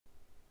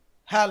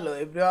Hello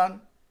everyone,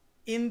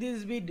 in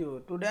this video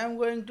today I am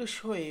going to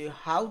show you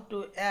how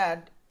to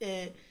add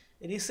a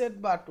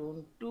reset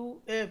button to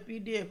a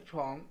PDF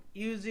form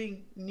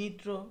using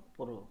Nitro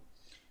Pro.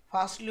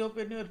 Firstly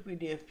open your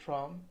PDF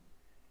form.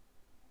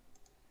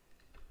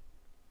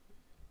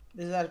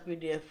 This is our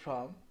PDF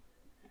form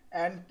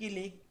and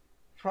click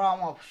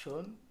from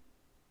option.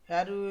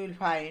 Here you will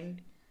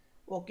find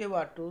OK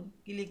button,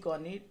 click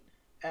on it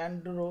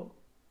and draw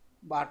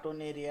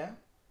button area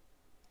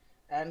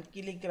and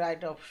click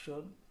right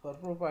option for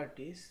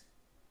properties.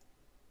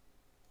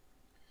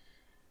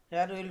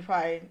 Here you will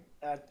find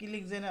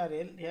click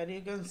general. Here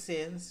you can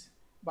change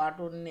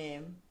button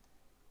name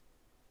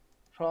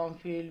from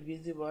field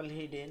visible,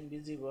 hidden,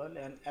 visible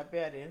and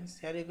appearance.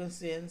 Here you can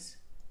change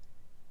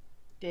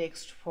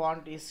text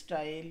font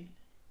style,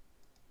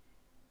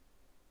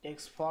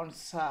 text font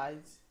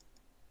size,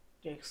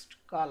 text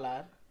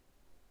color.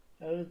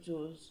 Here you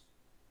choose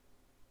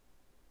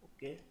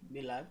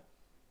below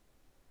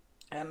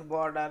and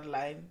border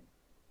line,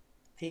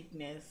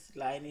 thickness,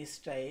 line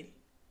style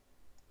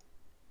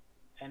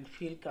and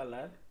fill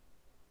color.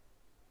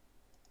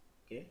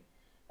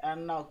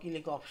 And now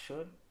click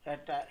option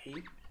at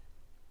if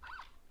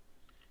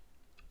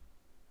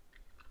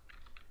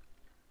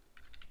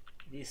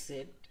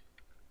reset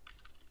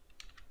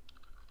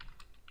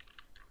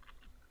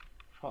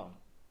form.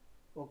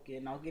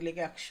 Now click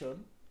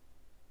action.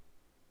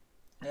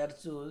 Here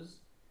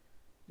choose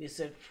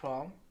reset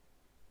form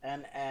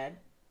and add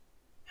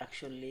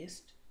action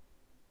list.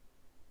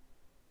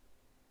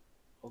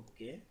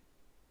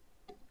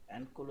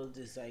 And close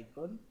this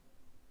icon.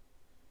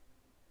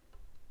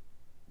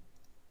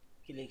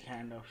 Click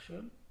hand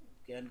option.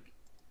 And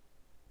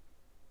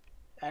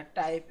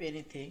type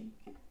anything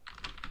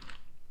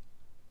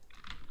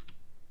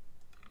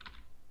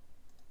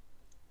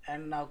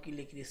and now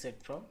click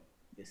reset from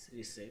this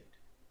reset.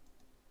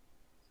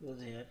 So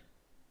here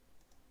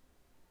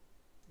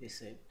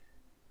reset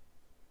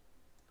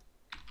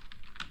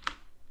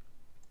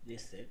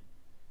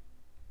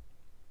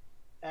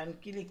and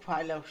click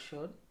file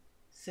option,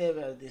 save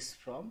as this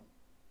from.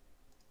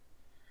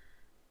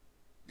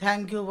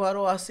 Thank you for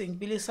watching.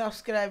 Please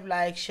subscribe,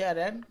 like, share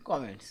and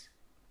comments.